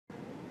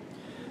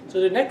So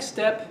the next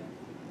step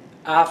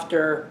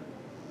after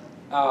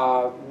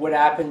what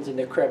happens in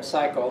the Krebs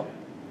cycle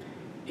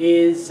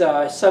is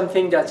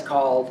something that's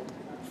called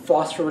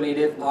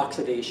phosphorylative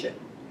oxidation.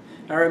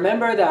 Now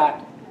remember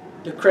that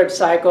the Krebs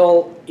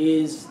cycle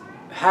is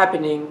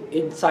happening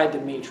inside the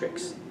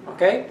matrix,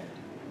 okay?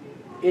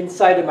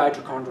 Inside the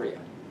mitochondria.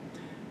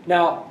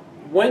 Now,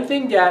 one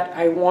thing that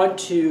I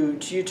want you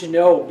to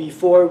know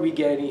before we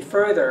get any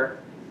further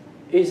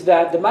is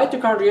that the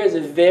mitochondria is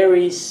a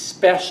very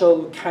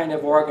special kind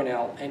of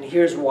organelle, and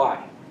here's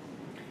why.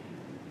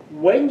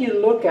 When you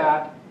look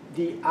at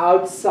the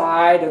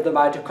outside of the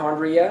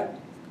mitochondria,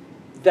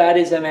 that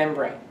is a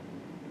membrane.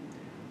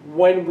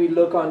 When we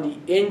look on the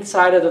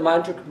inside of the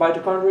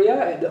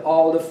mitochondria, and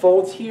all the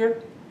folds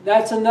here,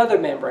 that's another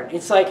membrane.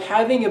 It's like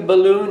having a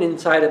balloon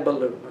inside a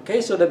balloon.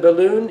 Okay, so the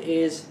balloon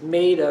is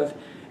made of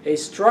a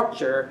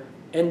structure,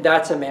 and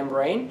that's a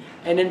membrane.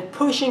 And then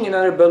pushing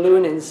another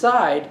balloon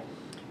inside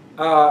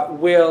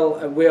will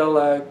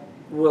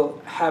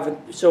have.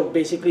 So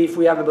basically, if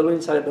we have a balloon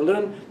inside a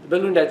balloon, the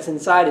balloon that's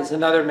inside is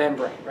another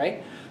membrane,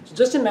 right? So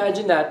just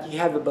imagine that you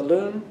have a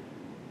balloon,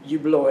 you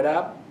blow it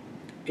up,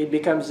 it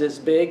becomes this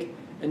big,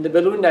 and the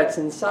balloon that's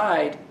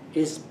inside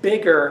is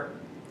bigger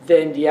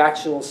than the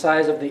actual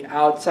size of the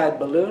outside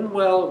balloon.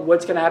 Well,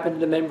 what's going to happen to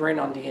the membrane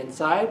on the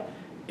inside?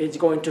 It's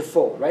going to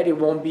fold, right? It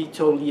won't be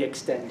totally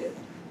extended.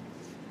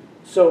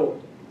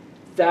 So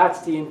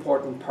that's the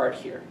important part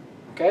here,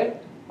 okay?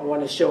 I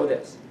want to show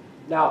this.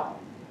 Now,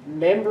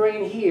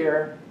 membrane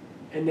here,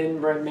 and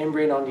then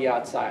membrane on the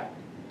outside.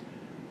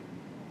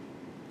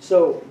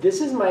 So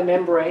this is my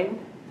membrane.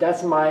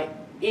 That's my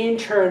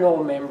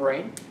internal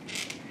membrane.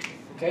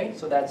 Okay,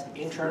 so that's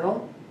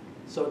internal.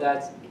 So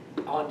that's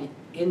on the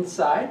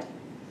inside,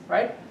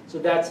 right? So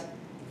that's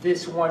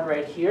this one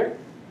right here.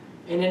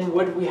 And then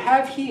what we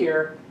have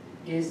here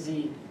is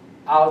the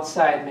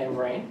outside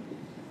membrane,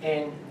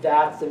 and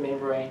that's the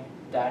membrane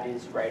that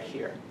is right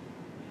here.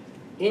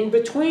 In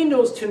between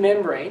those two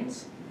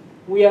membranes,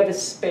 we have a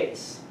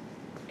space,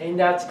 and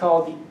that's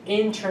called the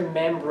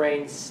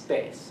intermembrane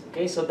space.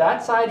 Okay, so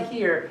that side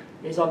here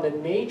is on the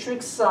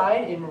matrix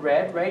side in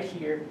red right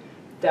here.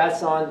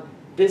 That's on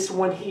this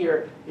one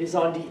here is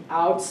on the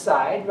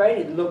outside, right?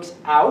 It looks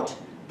out.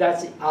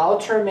 That's the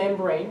outer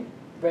membrane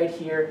right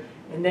here.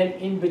 And then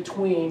in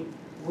between,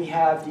 we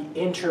have the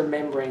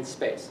intermembrane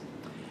space.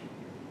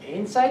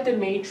 Inside the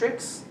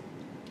matrix,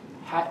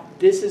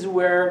 this is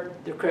where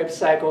the Krebs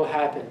cycle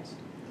happens.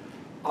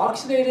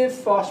 Oxidative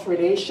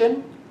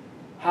phosphorylation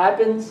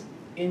happens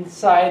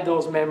inside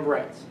those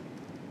membranes.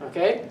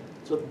 Okay?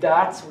 So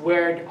that's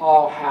where it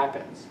all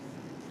happens.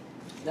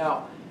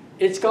 Now,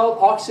 it's called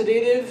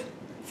oxidative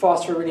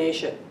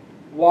phosphorylation.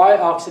 Why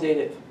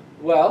oxidative?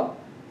 Well,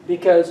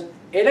 because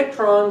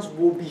electrons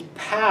will be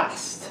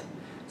passed.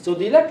 So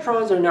the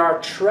electrons are now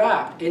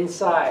trapped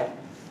inside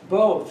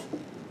both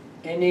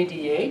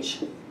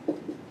NADH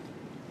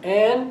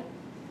and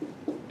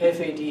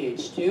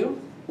FADH2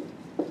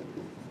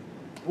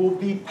 will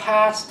be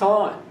passed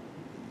on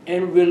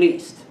and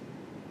released.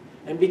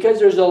 And because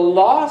there's a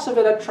loss of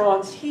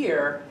electrons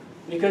here,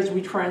 because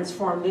we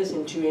transform this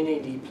into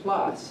NAD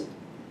plus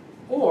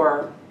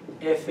or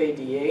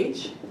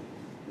FADH,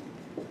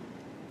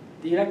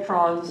 the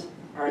electrons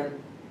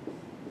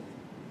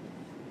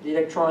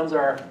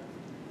are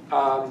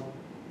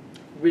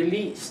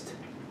released.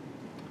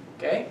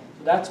 Okay,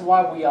 so that's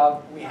why we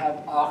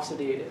have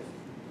oxidative.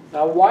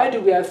 Now, why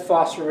do we have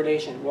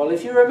phosphorylation? Well,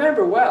 if you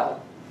remember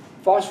well,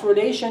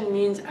 phosphorylation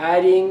means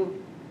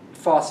adding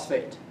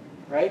phosphate,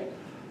 right?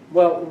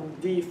 Well,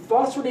 the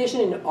phosphorylation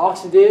in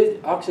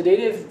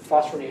oxidative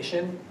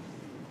phosphorylation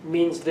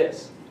means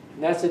this.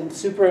 And that's a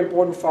super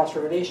important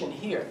phosphorylation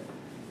here.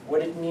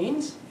 What it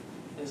means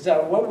is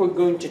that what we're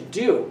going to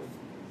do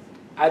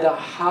in a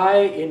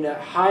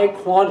high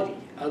quantity,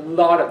 a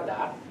lot of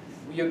that,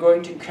 we are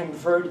going to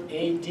convert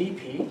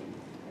ADP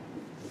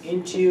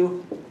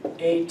into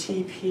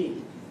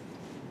ATP.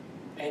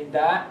 And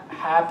that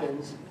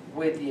happens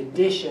with the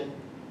addition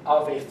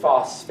of a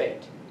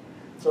phosphate.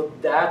 So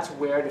that's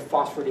where the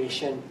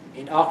phosphorylation,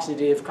 in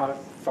oxidative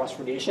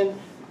phosphorylation,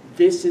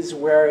 this is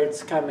where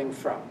it's coming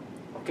from.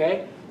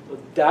 Okay? So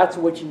that's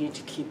what you need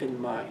to keep in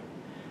mind.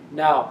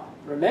 Now,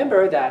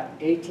 remember that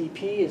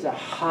ATP is a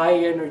high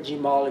energy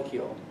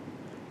molecule.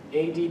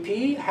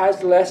 ADP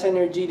has less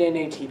energy than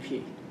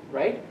ATP,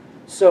 right?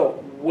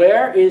 So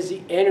where is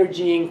the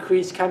energy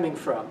increase coming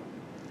from?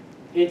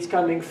 It's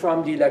coming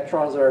from the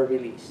electrons that are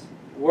released.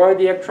 Where are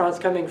the electrons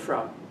coming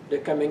from? They're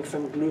coming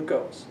from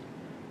glucose.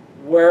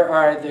 Where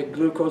are the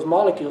glucose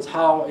molecules?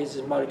 Why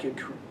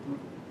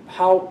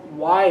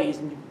is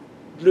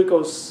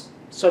glucose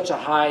such a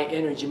high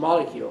energy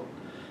molecule?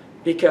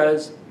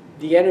 Because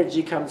the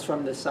energy comes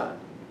from the sun.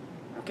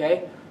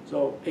 Okay,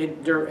 so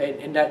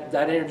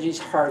that energy is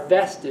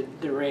harvested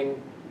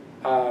during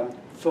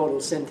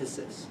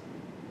photosynthesis.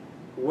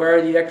 Where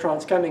are the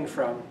electrons coming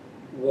from?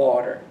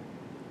 Water,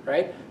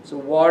 right? So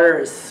water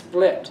is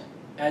split,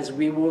 as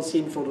we will see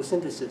in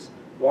photosynthesis.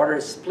 Water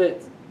is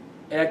split,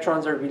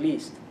 electrons are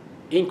released,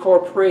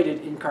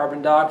 incorporated in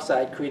carbon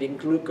dioxide, creating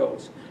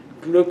glucose.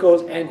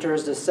 Glucose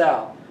enters the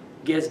cell,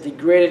 gets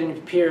degraded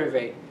into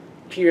pyruvate.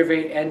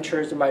 Pyruvate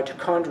enters the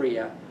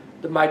mitochondria.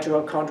 The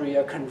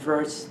mitochondria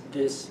converts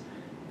this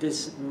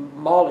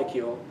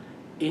molecule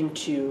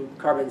into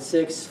carbon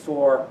 6,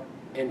 4,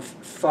 and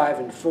 5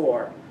 and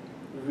 4,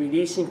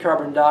 releasing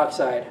carbon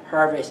dioxide,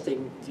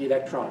 harvesting the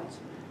electrons.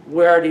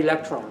 Where are the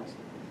electrons?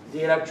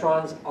 The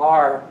electrons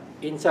are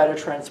inside a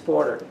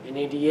transporter, in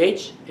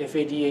ADH,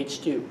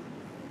 FADH2.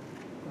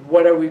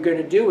 What are we going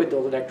to do with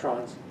those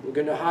electrons? We're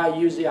going to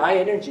use the high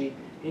energy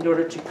in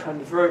order to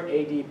convert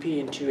ADP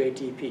into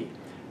ATP.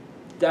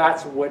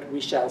 That's what we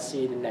shall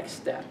see in the next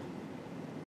step.